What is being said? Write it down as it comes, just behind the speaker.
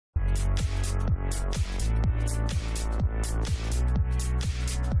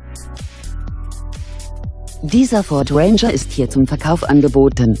Dieser Ford Ranger ist hier zum Verkauf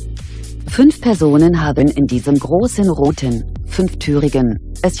angeboten. 5 Personen haben in diesem großen roten, 5-türigen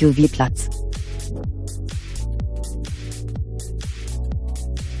SUV Platz.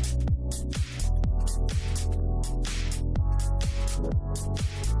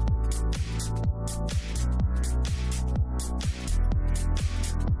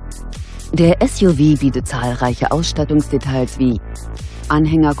 Der SUV bietet zahlreiche Ausstattungsdetails wie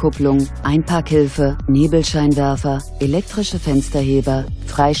Anhängerkupplung, Einparkhilfe, Nebelscheinwerfer, elektrische Fensterheber,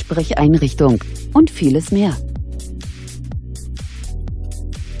 Freisprecheinrichtung und vieles mehr.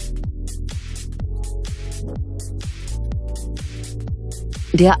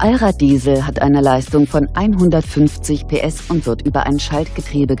 Der Allraddiesel hat eine Leistung von 150 PS und wird über ein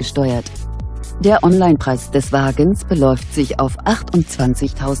Schaltgetriebe gesteuert. Der Onlinepreis des Wagens beläuft sich auf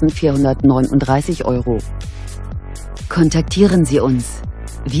 28.439 €. Kontaktieren Sie uns.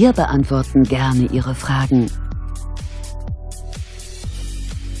 Wir beantworten gerne Ihre Fragen.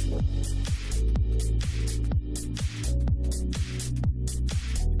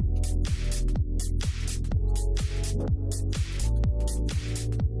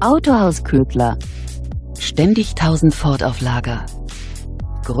 Autohaus Ködler. Ständig 1000 Ford auf Lager.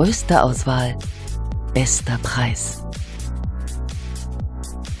 Größte Auswahl, bester Preis.